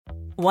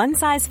One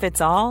size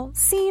fits all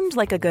seemed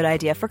like a good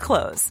idea for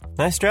clothes.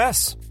 Nice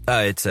dress.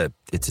 It's a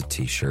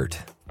t-shirt.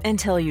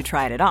 Until you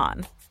tried it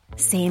on.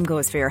 Same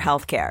goes for your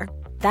healthcare.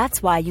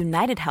 That's why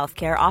United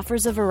Healthcare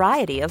offers a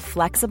variety of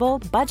flexible,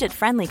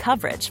 budget-friendly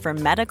coverage for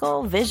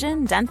medical,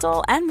 vision,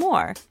 dental, and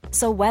more.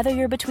 So whether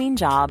you're between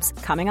jobs,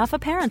 coming off a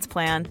parent's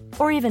plan,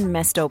 or even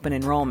missed open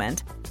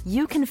enrollment,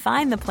 you can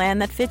find the plan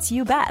that fits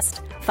you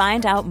best.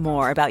 Find out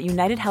more about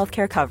United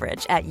Healthcare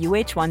coverage at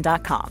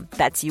uh1.com.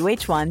 That's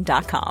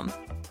uh1.com.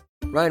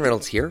 Ryan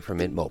Reynolds here from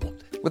Mint Mobile.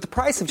 With the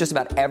price of just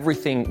about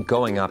everything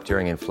going up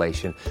during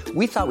inflation,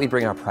 we thought we'd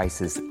bring our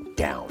prices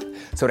down.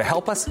 So to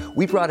help us,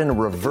 we brought in a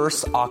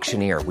reverse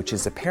auctioneer, which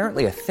is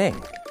apparently a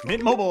thing.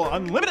 Mint Mobile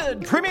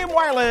Unlimited Premium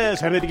Wireless.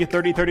 How to get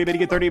 30, 30, bit to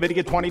get 30, bit to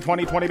get 20,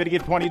 20, 20, bit to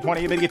get 20,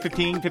 20, bit to get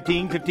 15,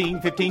 15,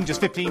 15, 15,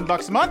 just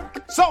 $15 a month?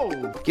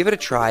 Sold! Give it a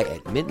try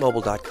at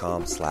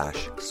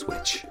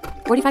mintmobile.com/switch.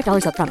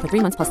 $45 up front for 3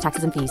 months plus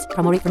taxes and fees.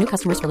 Promo rate for new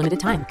customers for limited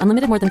time.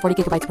 Unlimited more than 40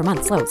 gigabytes per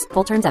month. Slows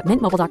full terms at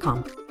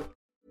mintmobile.com.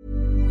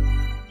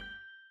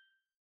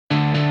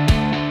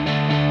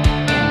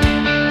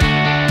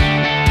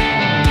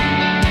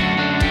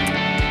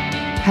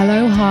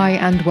 Hello, hi,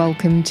 and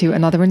welcome to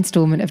another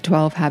instalment of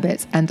 12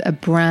 Habits and a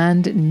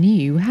brand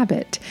new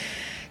habit.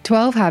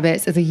 12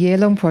 Habits is a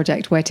year-long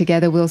project where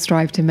together we'll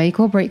strive to make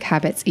or break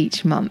habits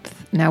each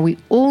month. Now, we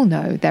all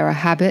know there are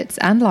habits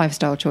and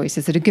lifestyle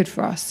choices that are good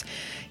for us,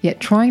 yet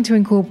trying to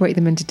incorporate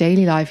them into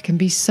daily life can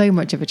be so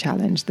much of a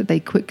challenge that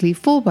they quickly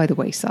fall by the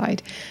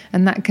wayside,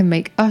 and that can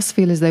make us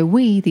feel as though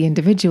we, the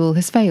individual,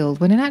 has failed,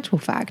 when in actual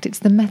fact, it's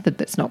the method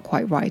that's not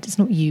quite right. It's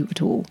not you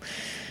at all.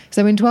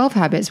 So in 12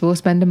 Habits, we'll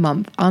spend a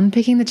month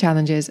unpicking the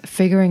challenges,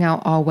 figuring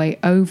out our way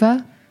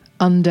over,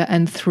 under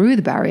and through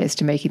the barriers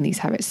to making these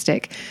habits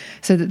stick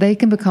so that they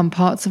can become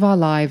parts of our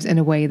lives in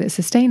a way that's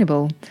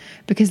sustainable.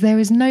 Because there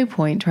is no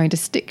point trying to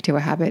stick to a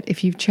habit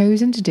if you've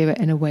chosen to do it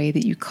in a way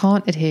that you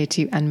can't adhere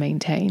to and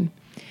maintain.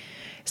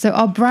 So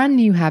our brand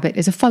new habit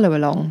is a follow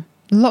along.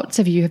 Lots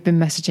of you have been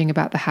messaging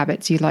about the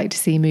habits you'd like to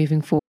see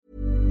moving forward.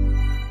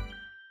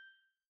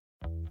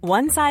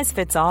 One size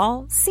fits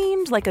all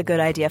seemed like a good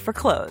idea for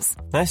clothes.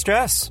 Nice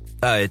dress.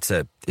 It's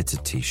a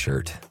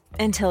t-shirt.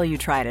 Until you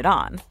tried it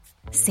on.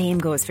 Same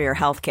goes for your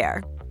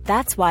healthcare.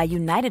 That's why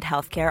United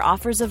Healthcare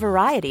offers a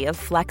variety of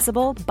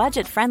flexible,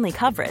 budget-friendly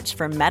coverage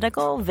for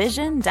medical,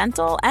 vision,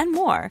 dental, and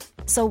more.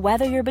 So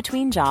whether you're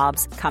between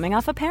jobs, coming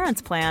off a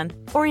parent's plan,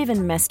 or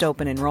even missed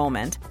open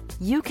enrollment,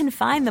 you can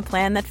find the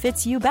plan that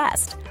fits you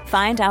best.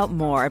 Find out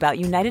more about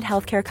United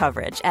Healthcare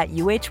coverage at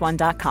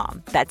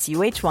uh1.com. That's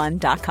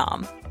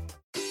uh1.com.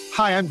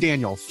 Hi, I'm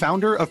Daniel,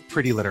 founder of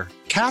Pretty Litter.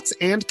 Cats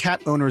and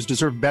cat owners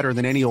deserve better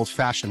than any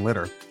old-fashioned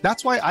litter.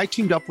 That's why I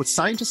teamed up with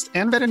scientists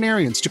and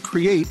veterinarians to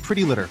create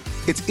Pretty Litter.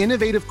 Its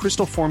innovative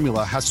crystal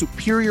formula has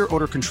superior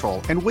odor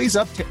control and weighs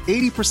up to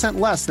 80%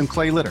 less than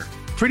clay litter.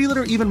 Pretty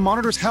Litter even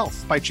monitors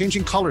health by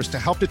changing colors to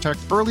help detect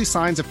early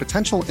signs of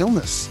potential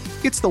illness.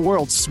 It's the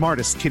world's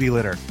smartest kitty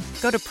litter.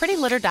 Go to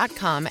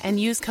prettylitter.com and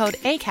use code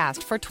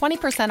ACAST for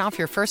 20% off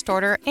your first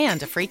order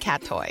and a free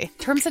cat toy.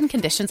 Terms and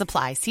conditions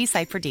apply. See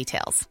site for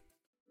details.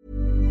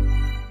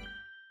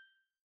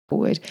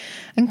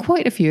 And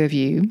quite a few of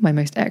you, my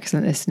most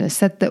excellent listeners,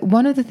 said that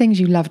one of the things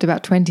you loved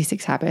about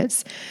 26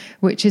 Habits,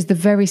 which is the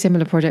very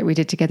similar project we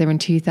did together in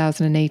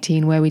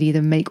 2018 where we'd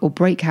either make or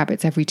break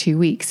habits every 2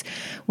 weeks,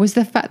 was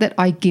the fact that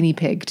I guinea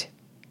pigged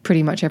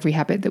pretty much every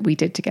habit that we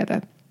did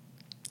together.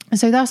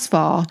 So thus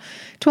far,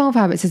 12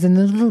 Habits has been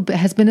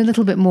a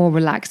little bit more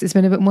relaxed. It's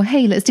been a bit more,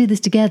 hey, let's do this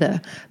together.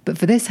 But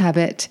for this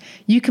habit,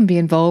 you can be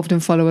involved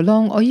and follow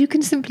along, or you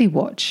can simply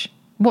watch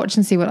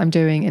and see what I'm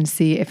doing and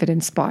see if it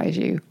inspires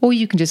you. Or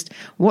you can just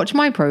watch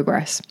my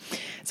progress.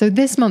 So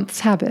this month's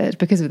habit,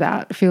 because of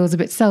that, feels a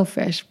bit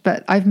selfish,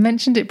 but I've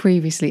mentioned it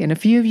previously and a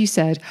few of you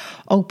said,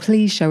 oh,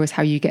 please show us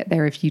how you get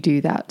there if you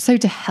do that. So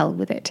to hell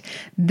with it.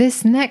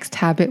 This next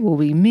habit will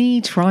be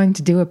me trying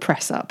to do a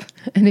press up.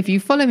 And if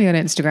you follow me on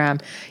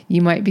Instagram,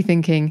 you might be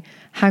thinking,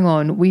 hang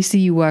on, we see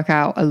you work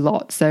out a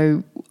lot.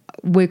 So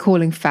we're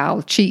calling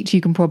foul. Cheat, you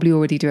can probably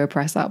already do a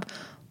press up.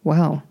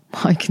 Well,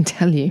 I can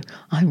tell you,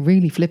 I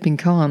really flipping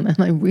can't, and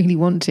I really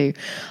want to.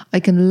 I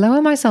can lower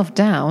myself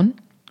down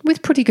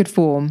with pretty good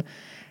form,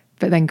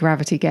 but then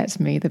gravity gets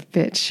me, the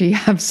bitch. She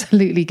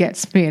absolutely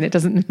gets me, and it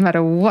doesn't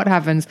matter what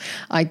happens,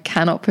 I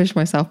cannot push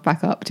myself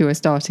back up to a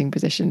starting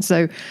position.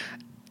 So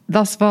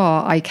thus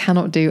far, I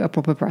cannot do a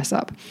proper press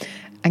up.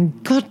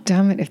 And god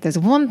damn it, if there's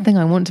one thing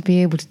I want to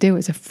be able to do,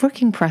 it's a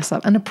freaking press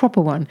up, and a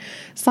proper one.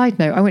 Side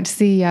note, I went to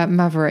see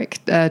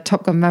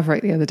Top Gun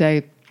Maverick the other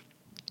day.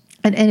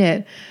 And in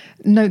it,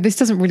 no,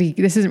 this isn't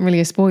really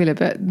a spoiler,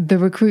 but the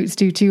recruits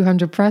do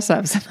 200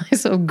 press-ups. And I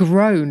sort of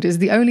groaned. It's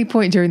the only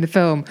point during the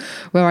film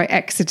where I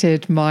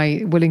exited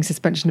my willing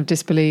suspension of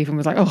disbelief and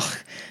was like, oh,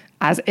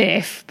 as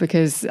if,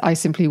 because I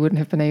simply wouldn't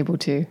have been able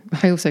to.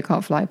 I also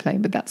can't fly a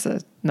plane, but that's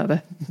a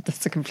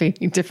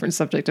completely different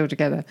subject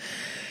altogether.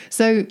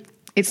 So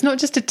it's not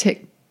just a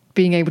tick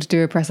being able to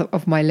do a press-up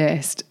off my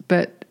list,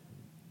 but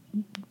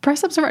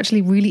press-ups are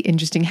actually really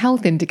interesting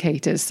health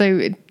indicators.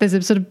 So there's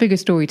a sort of bigger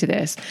story to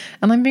this,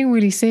 and I'm being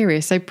really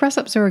serious. So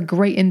press-ups are a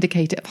great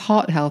indicator of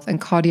heart health and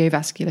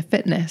cardiovascular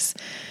fitness.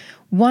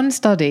 One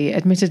study,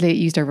 admittedly it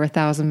used over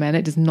 1,000 men,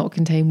 it does not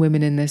contain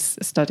women in this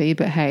study,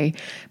 but hey,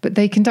 but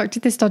they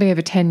conducted this study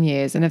over 10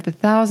 years, and of the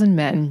 1,000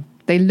 men,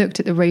 they looked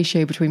at the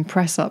ratio between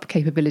press-up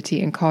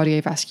capability and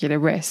cardiovascular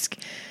risk.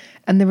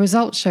 And the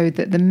results showed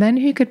that the men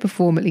who could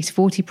perform at least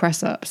 40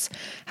 press-ups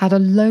had a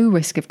low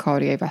risk of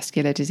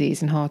cardiovascular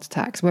disease and heart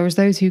attacks, whereas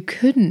those who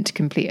couldn't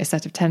complete a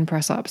set of 10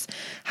 press-ups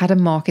had a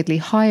markedly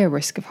higher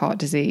risk of heart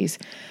disease.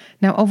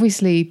 Now,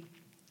 obviously,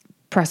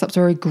 press-ups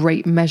are a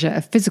great measure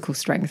of physical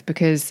strength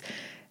because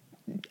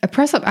a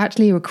press-up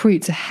actually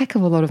recruits a heck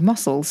of a lot of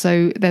muscle.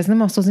 So there's the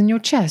muscles in your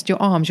chest,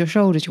 your arms, your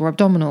shoulders, your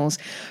abdominals,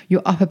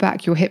 your upper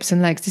back, your hips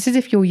and legs. This is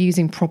if you're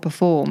using proper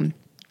form.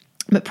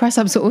 But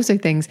press-ups are also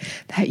things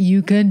that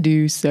you can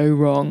do so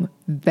wrong,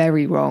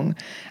 very wrong.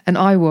 And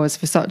I was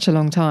for such a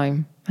long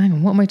time. Hang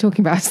on, what am I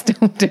talking about?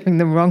 Still doing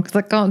them wrong because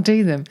I can't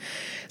do them.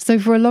 So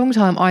for a long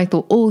time, I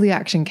thought all the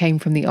action came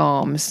from the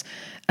arms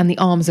and the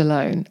arms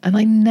alone. And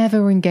I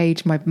never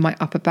engaged my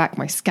upper back,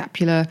 my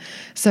scapula.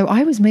 So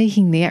I was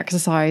making the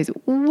exercise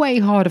way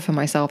harder for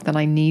myself than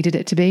I needed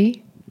it to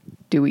be.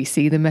 Do we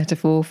see the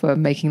metaphor for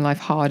making life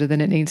harder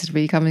than it needs to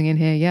be coming in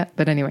here yet?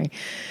 But anyway,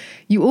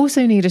 you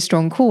also need a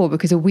strong core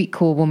because a weak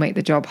core will make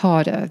the job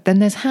harder. Then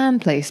there's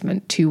hand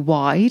placement, too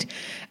wide,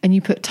 and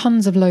you put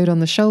tons of load on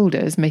the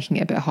shoulders, making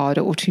it a bit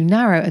harder, or too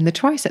narrow, and the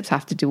triceps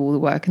have to do all the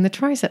work, and the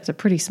triceps are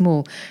pretty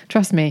small.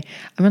 Trust me,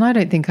 I mean, I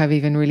don't think I've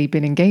even really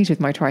been engaged with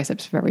my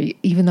triceps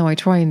even though I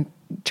try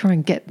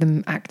and get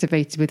them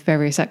activated with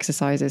various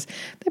exercises.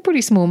 They're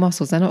pretty small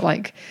muscles. They're not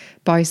like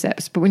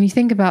biceps. But when you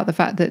think about the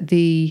fact that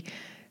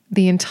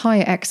the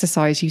entire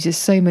exercise uses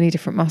so many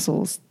different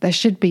muscles, there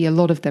should be a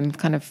lot of them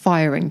kind of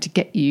firing to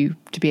get you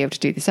to be able to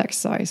do this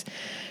exercise.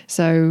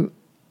 So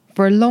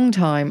for a long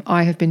time,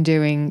 I have been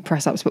doing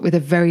press-ups, but with a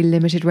very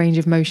limited range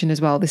of motion as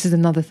well. This is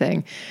another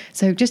thing.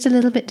 So just a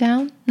little bit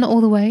down, not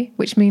all the way,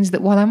 which means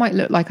that while I might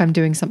look like I'm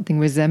doing something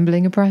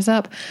resembling a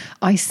press-up,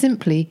 I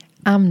simply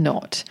am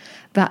not.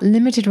 That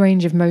limited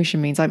range of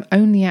motion means I'm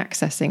only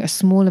accessing a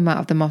small amount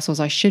of the muscles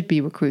I should be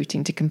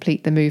recruiting to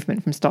complete the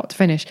movement from start to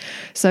finish.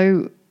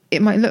 So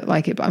it might look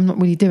like it, but I'm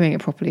not really doing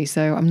it properly,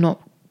 so I'm not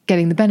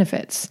getting the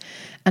benefits.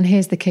 And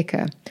here's the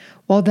kicker.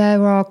 While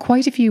there are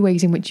quite a few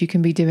ways in which you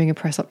can be doing a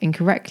press-up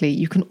incorrectly,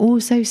 you can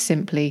also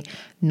simply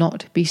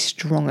not be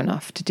strong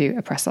enough to do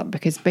a press-up,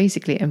 because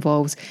basically it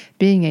involves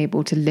being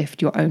able to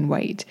lift your own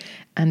weight.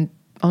 And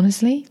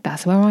honestly,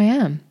 that's where I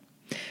am.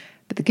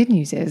 But the good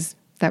news is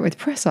that with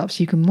press-ups,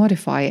 you can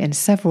modify it in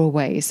several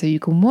ways. So you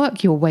can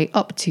work your way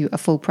up to a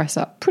full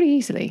press-up pretty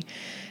easily.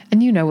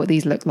 And you know what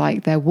these look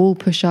like. They're wall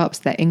push-ups,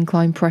 they're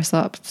incline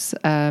press-ups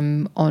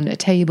on a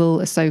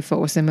table, a sofa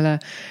or similar,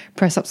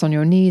 press-ups on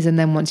your knees. And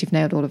then once you've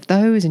nailed all of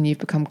those and you've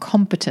become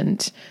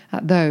competent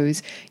at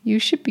those, you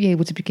should be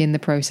able to begin the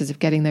process of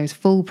getting those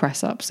full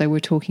press-ups. So we're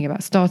talking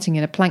about starting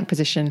in a plank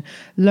position,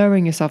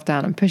 lowering yourself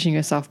down and pushing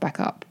yourself back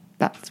up.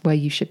 That's where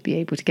you should be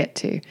able to get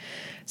to.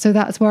 So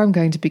that's where I'm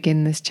going to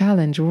begin this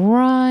challenge,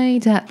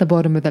 right at the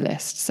bottom of the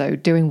list. So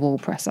doing wall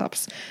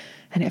press-ups.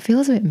 And it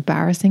feels a bit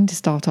embarrassing to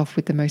start off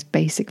with the most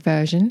basic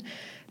version,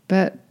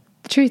 but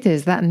the truth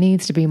is that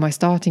needs to be my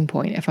starting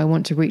point if I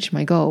want to reach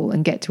my goal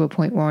and get to a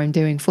point where I'm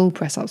doing full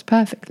press-ups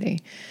perfectly.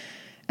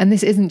 And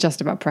this isn't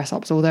just about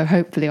press-ups, although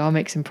hopefully I'll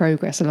make some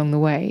progress along the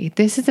way.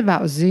 This is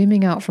about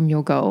zooming out from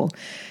your goal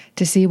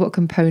to see what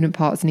component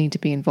parts need to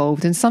be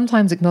involved, and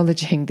sometimes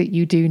acknowledging that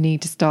you do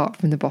need to start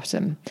from the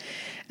bottom.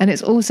 And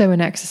it's also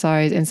an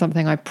exercise in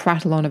something I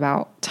prattle on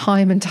about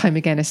time and time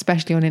again,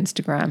 especially on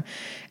Instagram.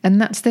 And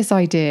that's this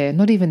idea,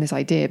 not even this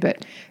idea,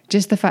 but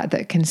just the fact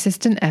that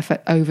consistent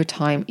effort over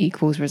time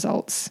equals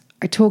results.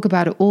 I talk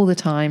about it all the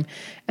time.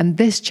 And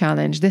this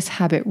challenge, this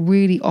habit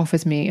really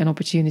offers me an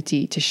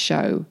opportunity to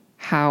show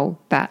how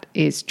that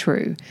is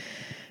true.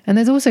 And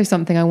there's also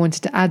something I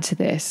wanted to add to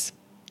this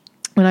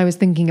when I was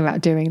thinking about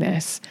doing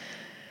this.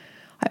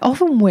 I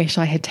often wish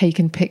I had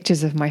taken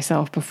pictures of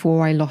myself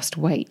before I lost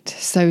weight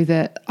so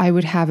that I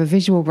would have a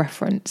visual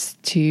reference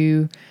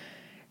to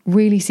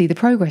really see the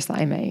progress that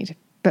I made.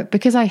 But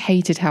because I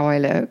hated how I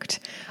looked,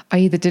 I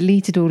either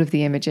deleted all of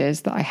the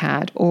images that I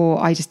had,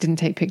 or I just didn't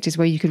take pictures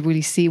where you could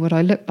really see what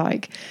I looked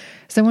like.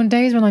 So on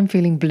days when I'm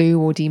feeling blue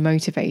or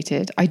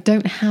demotivated, I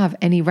don't have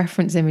any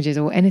reference images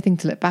or anything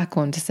to look back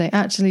on to say,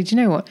 actually, do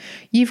you know what?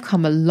 You've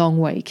come a long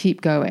way.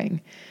 Keep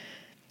going.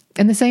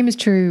 And the same is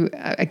true,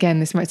 again,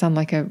 this might sound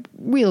like a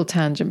real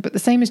tangent, but the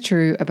same is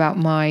true about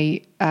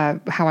my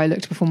how I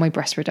looked before my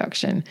breast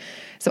reduction.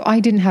 So I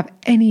didn't have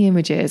any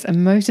images,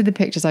 and most of the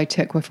pictures I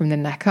took were from the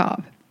neck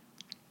up.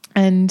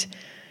 And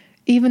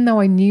even though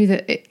I knew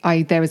that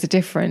there was a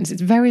difference,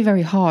 it's very,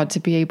 very hard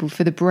to be able,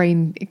 for the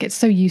brain, it gets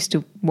so used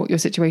to what your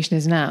situation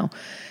is now.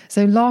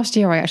 So last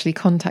year I actually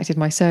contacted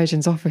my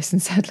surgeon's office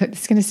and said, look,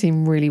 this is going to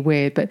seem really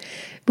weird, but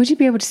would you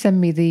be able to send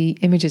me the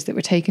images that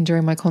were taken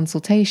during my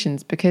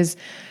consultations? Because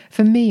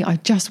for me, I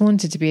just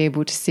wanted to be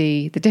able to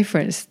see the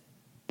difference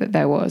that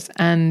there was.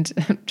 And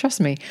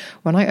trust me,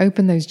 when I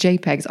opened those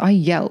JPEGs, I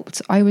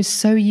yelped. I was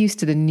so used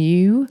to the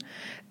new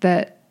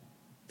that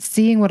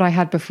seeing what I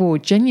had before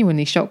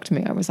genuinely shocked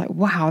me. I was like,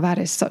 wow, that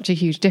is such a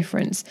huge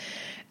difference.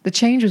 The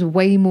change was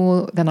way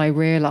more than I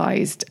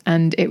realized.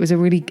 And it was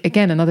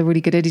another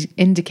really good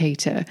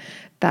indicator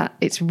that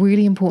it's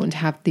really important to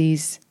have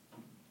these,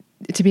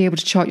 to be able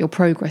to chart your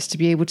progress, to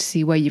be able to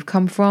see where you've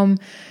come from,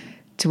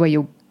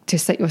 to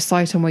set your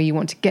sight on where you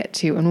want to get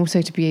to, and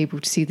also to be able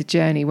to see the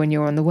journey when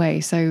you're on the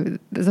way. So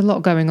there's a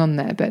lot going on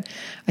there, but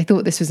I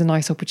thought this was a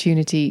nice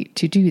opportunity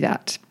to do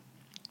that.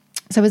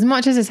 So as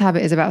much as this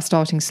habit is about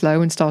starting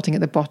slow and starting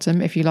at the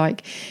bottom, if you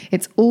like,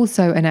 it's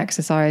also an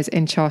exercise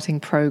in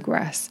charting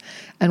progress,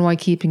 and why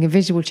keeping a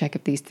visual check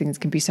of these things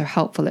can be so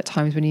helpful at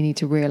times when you need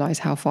to realize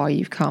how far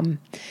you've come.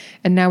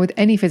 And now with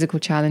any physical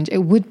challenge, it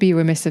would be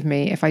remiss of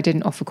me if I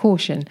didn't offer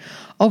caution.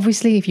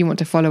 Obviously, if you want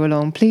to follow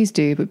along, please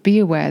do, but be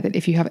aware that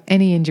if you have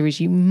any injuries,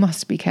 you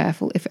must be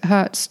careful. If it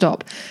hurts,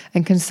 stop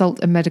and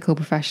consult a medical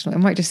professional. It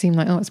might just seem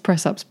like, oh, it's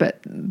press-ups, but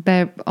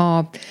there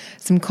are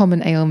some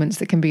common ailments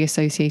that can be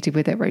associated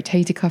with it,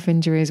 rotator cuff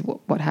injuries,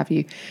 what have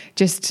you.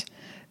 Just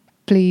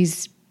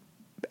please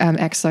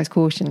exercise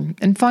caution.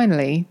 And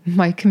finally,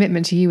 my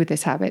commitment to you with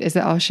this habit is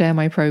that I'll share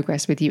my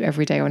progress with you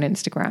every day on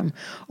Instagram,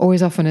 or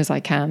as often as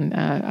I can,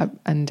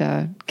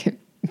 and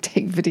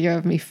take video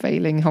of me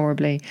failing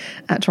horribly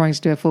at trying to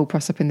do a full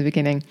press up in the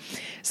beginning.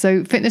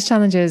 So fitness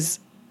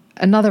challenges,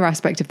 another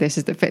aspect of this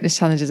is that fitness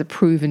challenges are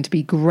proven to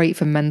be great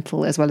for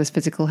mental as well as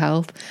physical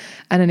health.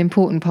 And an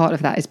important part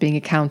of that is being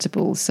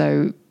accountable.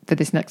 So for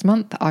this next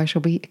month, I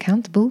shall be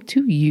accountable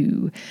to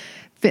you.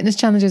 Fitness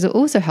challenges are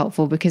also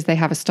helpful because they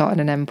have a start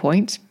and an end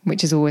point,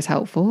 which is always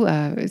helpful.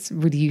 It's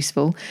really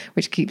useful,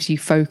 which keeps you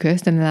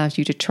focused and allows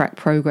you to track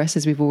progress,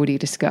 as we've already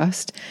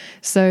discussed.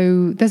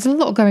 So there's a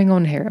lot going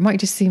on here. It might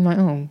just seem like,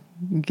 oh,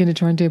 I'm going to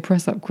try and do a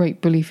press up.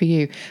 Great, bully for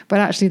you. But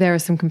actually there are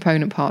some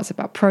component parts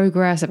about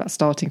progress, about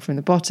starting from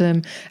the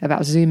bottom,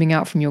 about zooming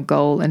out from your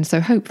goal. And so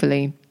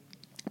hopefully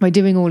by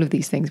doing all of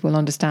these things, we'll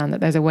understand that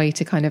there's a way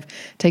to kind of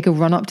take a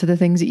run up to the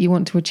things that you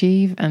want to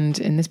achieve. And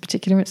in this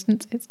particular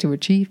instance, it's to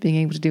achieve being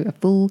able to do a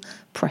full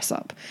press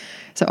up.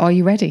 So are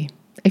you ready?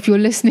 If you're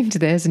listening to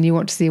this and you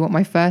want to see what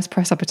my first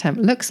press up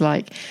attempt looks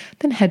like,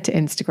 then head to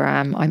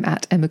Instagram. I'm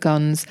at Emma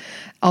Guns.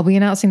 I'll be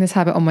announcing this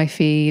habit on my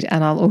feed,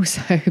 and I'll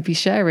also be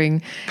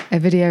sharing a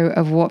video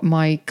of what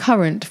my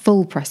current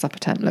full press up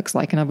attempt looks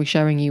like. And I'll be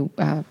showing you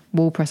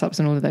wall press ups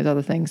and all of those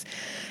other things.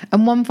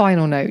 And one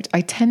final note,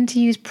 I tend to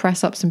use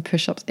press ups and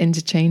push ups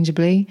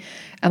interchangeably,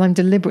 and I'm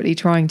deliberately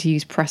trying to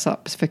use press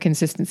ups for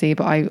consistency.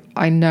 But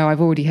I know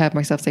I've already heard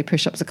myself say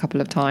push ups a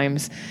couple of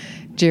times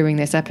during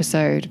this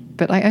episode,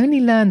 but I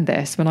only learned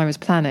this when I was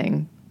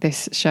planning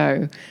this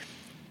show,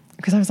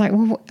 because I was like,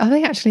 well, are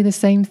they actually the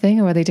same thing,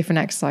 or are they different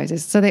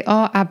exercises? So they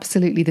are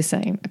absolutely the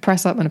same. A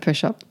press up and a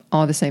push up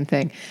are the same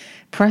thing.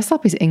 Press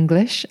up is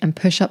English and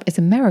push up is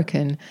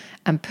American,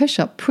 and push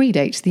up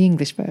predates the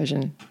English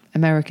version.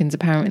 Americans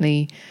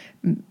apparently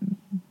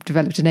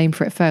developed a name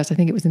for it first. I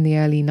think it was in the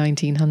early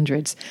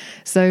 1900s.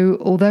 So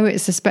although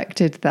it's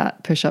suspected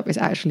that push up is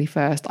actually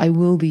first, I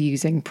will be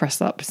using press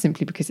up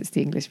simply because it's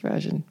the English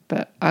version.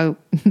 But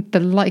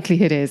the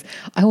likelihood is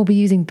I will be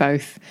using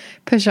both.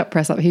 Push up,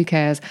 press up, who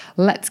cares?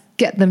 Let's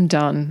get them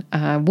done.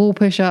 Wall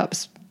push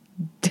ups,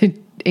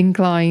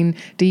 incline,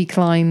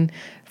 decline,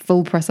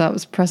 full press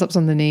ups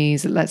on the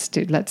knees. Let's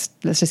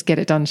just get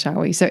it done, shall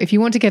we? So if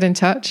you want to get in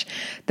touch,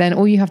 then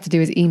all you have to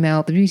do is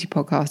email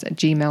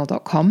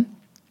thebeautypodcast@gmail.com,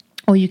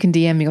 or you can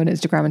DM me on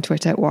Instagram and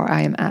Twitter, where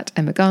I am at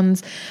Emma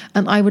Guns.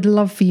 And I would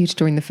love for you to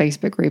join the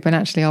Facebook group. And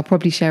actually, I'll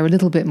probably share a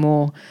little bit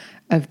more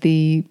of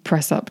the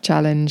press up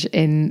challenge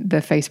in the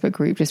Facebook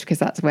group, just because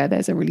that's where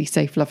there's a really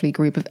safe, lovely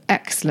group of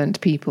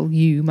excellent people,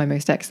 you, my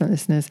most excellent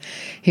listeners,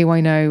 who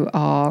I know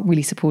are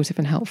really supportive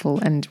and helpful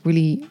and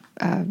really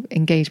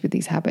engaged with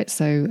these habits.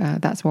 So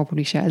that's where I'll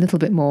probably share a little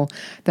bit more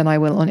than I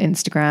will on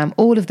Instagram.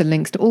 All of the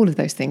links to all of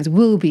those things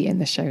will be in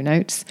the show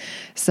notes.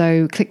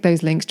 So click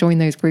those links, join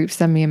those groups,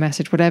 send me a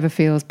message, whatever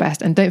feels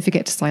best. And don't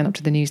forget to sign up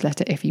to the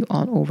newsletter if you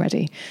aren't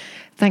already.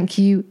 Thank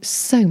you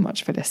so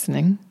much for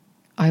listening.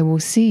 I will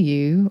see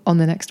you on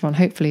the next one,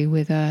 hopefully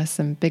with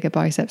some bigger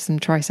biceps and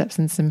triceps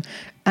and some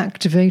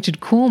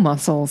activated core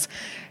muscles.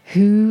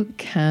 Who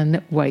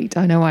can wait?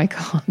 I know I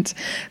can't.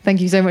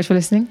 Thank you so much for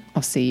listening.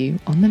 I'll see you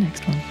on the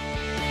next one.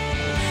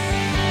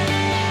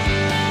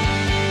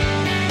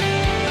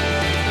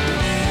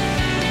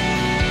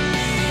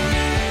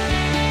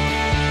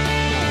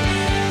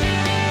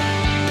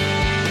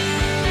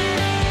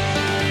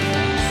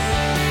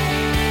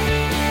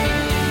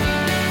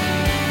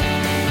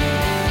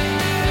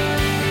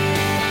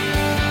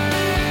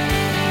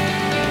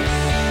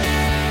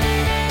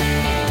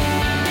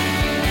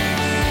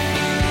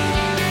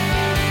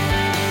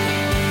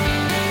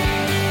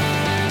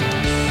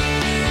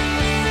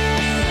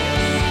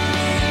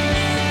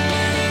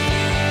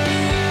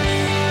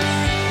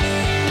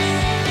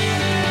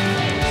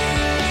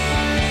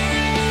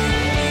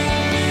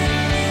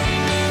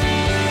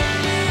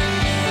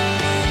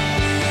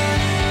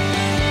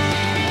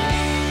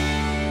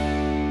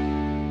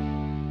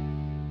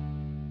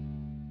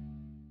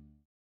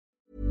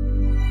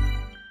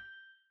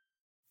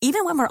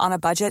 Even when we're on a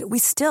budget, we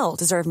still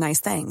deserve nice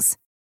things.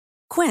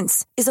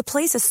 Quince is a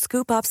place to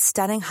scoop up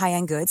stunning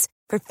high-end goods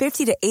for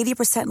 50 to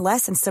 80%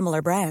 less than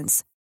similar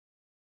brands.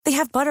 They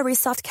have buttery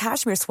soft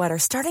cashmere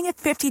sweaters starting at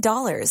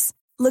 $50,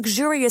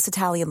 luxurious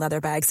Italian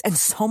leather bags, and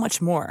so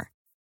much more.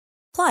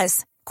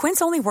 Plus,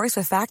 Quince only works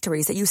with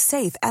factories that use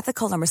safe,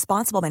 ethical, and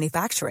responsible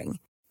manufacturing.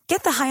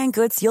 Get the high-end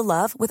goods you'll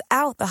love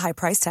without the high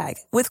price tag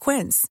with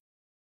Quince.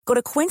 Go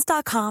to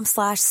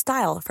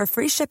quince.com/style for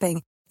free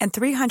shipping and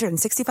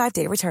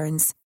 365-day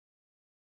returns.